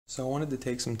So I wanted to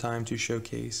take some time to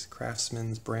showcase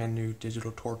Craftsman's brand new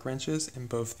digital torque wrenches in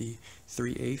both the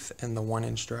 3/8 and the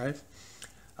 1-inch drive.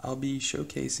 I'll be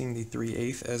showcasing the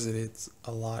 3/8 as it's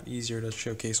a lot easier to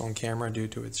showcase on camera due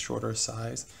to its shorter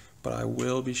size, but I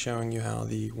will be showing you how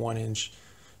the 1-inch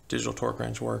digital torque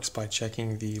wrench works by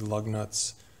checking the lug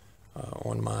nuts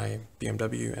on my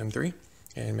BMW M3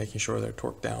 and making sure they're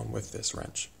torqued down with this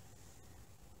wrench.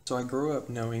 So I grew up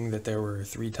knowing that there were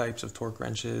 3 types of torque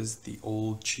wrenches: the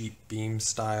old cheap beam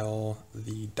style,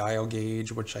 the dial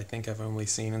gauge, which I think I've only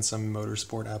seen in some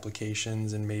motorsport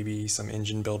applications and maybe some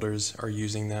engine builders are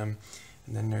using them,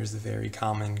 and then there's the very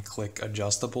common click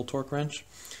adjustable torque wrench.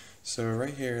 So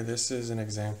right here, this is an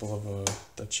example of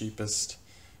the cheapest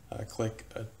click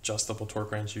adjustable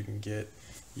torque wrench you can get.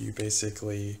 You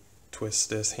basically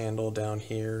twist this handle down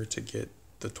here to get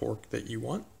the torque that you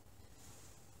want.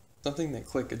 Something that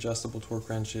click adjustable torque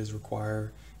wrenches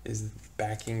require is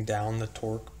backing down the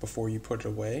torque before you put it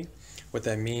away. What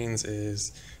that means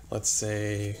is, let's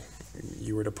say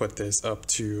you were to put this up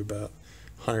to about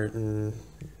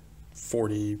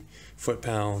 140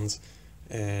 foot-pounds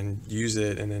and use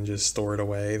it and then just store it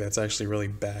away. That's actually really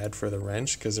bad for the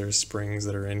wrench because there's springs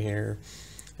that are in here,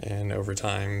 and over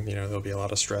time, there'll be a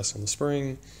lot of stress on the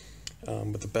spring.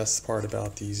 But the best part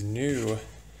about these new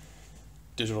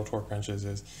digital torque wrenches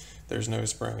is there's no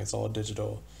spring, it's all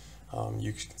digital.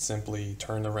 You can simply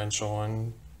turn the wrench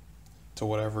on to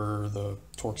whatever the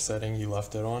torque setting you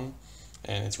left it on,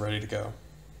 and it's ready to go.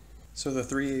 So the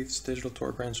 3/8 digital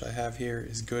torque wrench I have here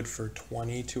is good for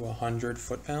 20 to 100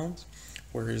 foot-pounds,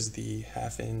 whereas the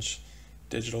 1/2-inch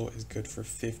digital is good for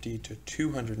 50 to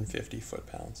 250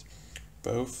 foot-pounds.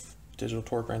 Both digital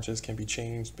torque wrenches can be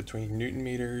changed between Newton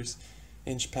meters,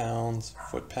 inch-pounds,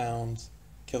 foot-pounds,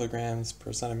 kilograms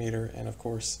per centimeter, and of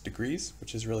course degrees,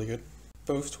 which is really good.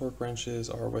 Both torque wrenches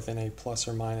are within a plus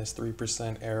or minus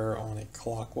 3% error on a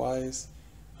clockwise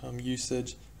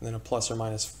usage, and then a plus or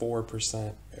minus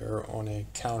 4% error on a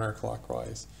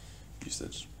counterclockwise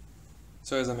usage.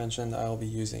 So as I mentioned, I'll be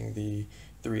using the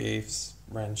 3/8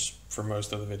 wrench for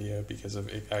most of the video because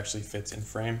it actually fits in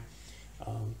frame.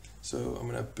 So I'm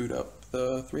going to boot up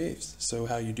the 3/8. So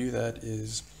how you do that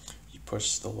is you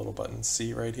push the little button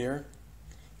C right here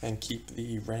and keep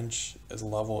the wrench as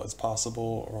level as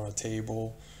possible, or on a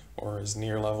table, or as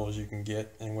near level as you can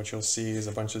get. And what you'll see is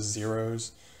a bunch of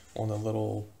zeros on the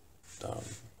little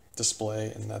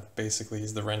display, and that basically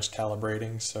is the wrench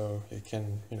calibrating, so it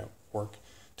can work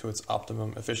to its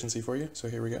optimum efficiency for you. So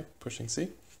here we go, pushing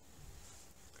C,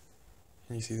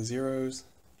 and you see the zeros,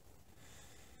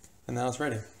 and now it's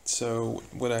ready. So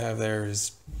what I have there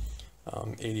is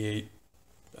 88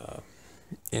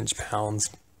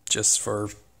 inch-pounds, just for,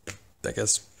 I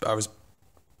guess I was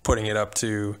putting it up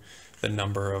to the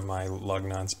number of my lug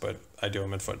nuts, but I do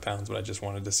them in foot-pounds, but I just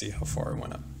wanted to see how far it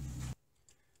went up.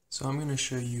 So I'm going to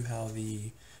show you how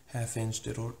the 1/2-inch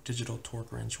digital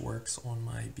torque wrench works on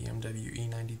my BMW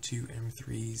E92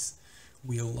 M3's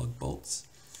wheel lug bolts.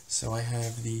 So I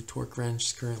have the torque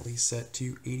wrench currently set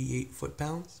to 88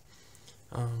 foot-pounds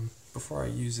before I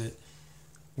use it.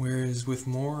 Whereas with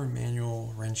more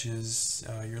manual wrenches,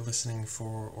 you're listening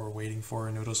for or waiting for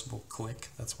a noticeable click.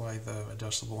 That's why the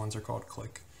adjustable ones are called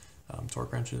click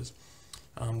torque wrenches.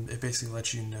 It basically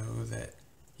lets you know that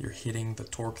you're hitting the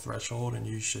torque threshold and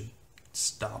you should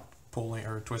stop pulling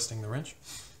or twisting the wrench.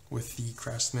 With the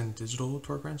Craftsman digital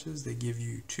torque wrenches, they give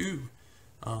you 2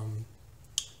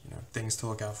 things to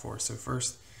look out for. So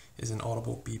first is an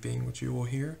audible beeping, which you will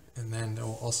hear, and then there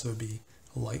will also be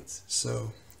lights.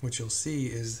 So what you'll see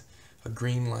is a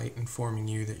green light informing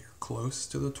you that you're close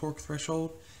to the torque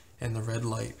threshold, and the red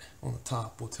light on the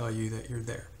top will tell you that you're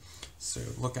there. So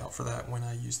look out for that when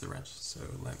I use the wrench.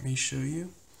 So let me show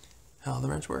you how the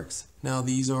wrench works. Now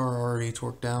these are already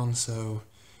torqued down, so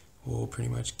we'll pretty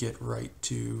much get right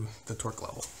to the torque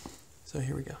level. So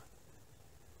here we go.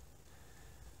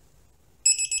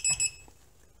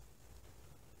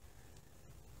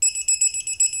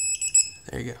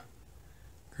 There you go.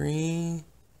 Green,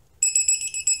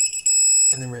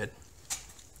 and then red.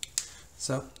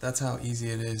 So that's how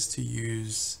easy it is to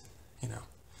use,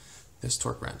 this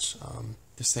torque wrench.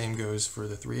 The same goes for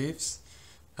the 3/8.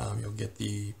 You'll get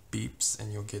the beeps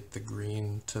and you'll get the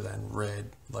green to then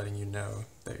red, letting you know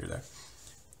that you're there.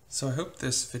 So I hope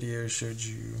this video showed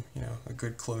you, a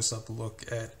good close-up look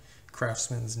at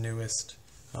Craftsman's newest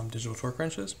digital torque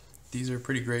wrenches. These are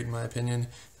pretty great in my opinion.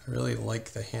 I really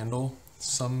like the handle.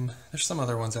 There's some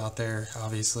other ones out there,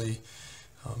 obviously.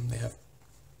 They have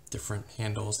different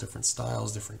handles, different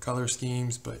styles, different color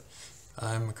schemes, but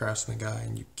I'm a Craftsman guy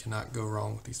and you cannot go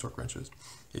wrong with these torque wrenches.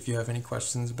 If you have any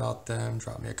questions about them,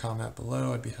 drop me a comment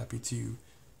below. I'd be happy to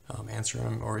answer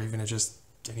them, or even just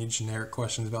any generic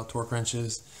questions about torque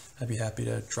wrenches. I'd be happy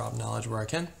to drop knowledge where I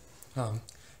can.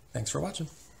 Thanks for watching.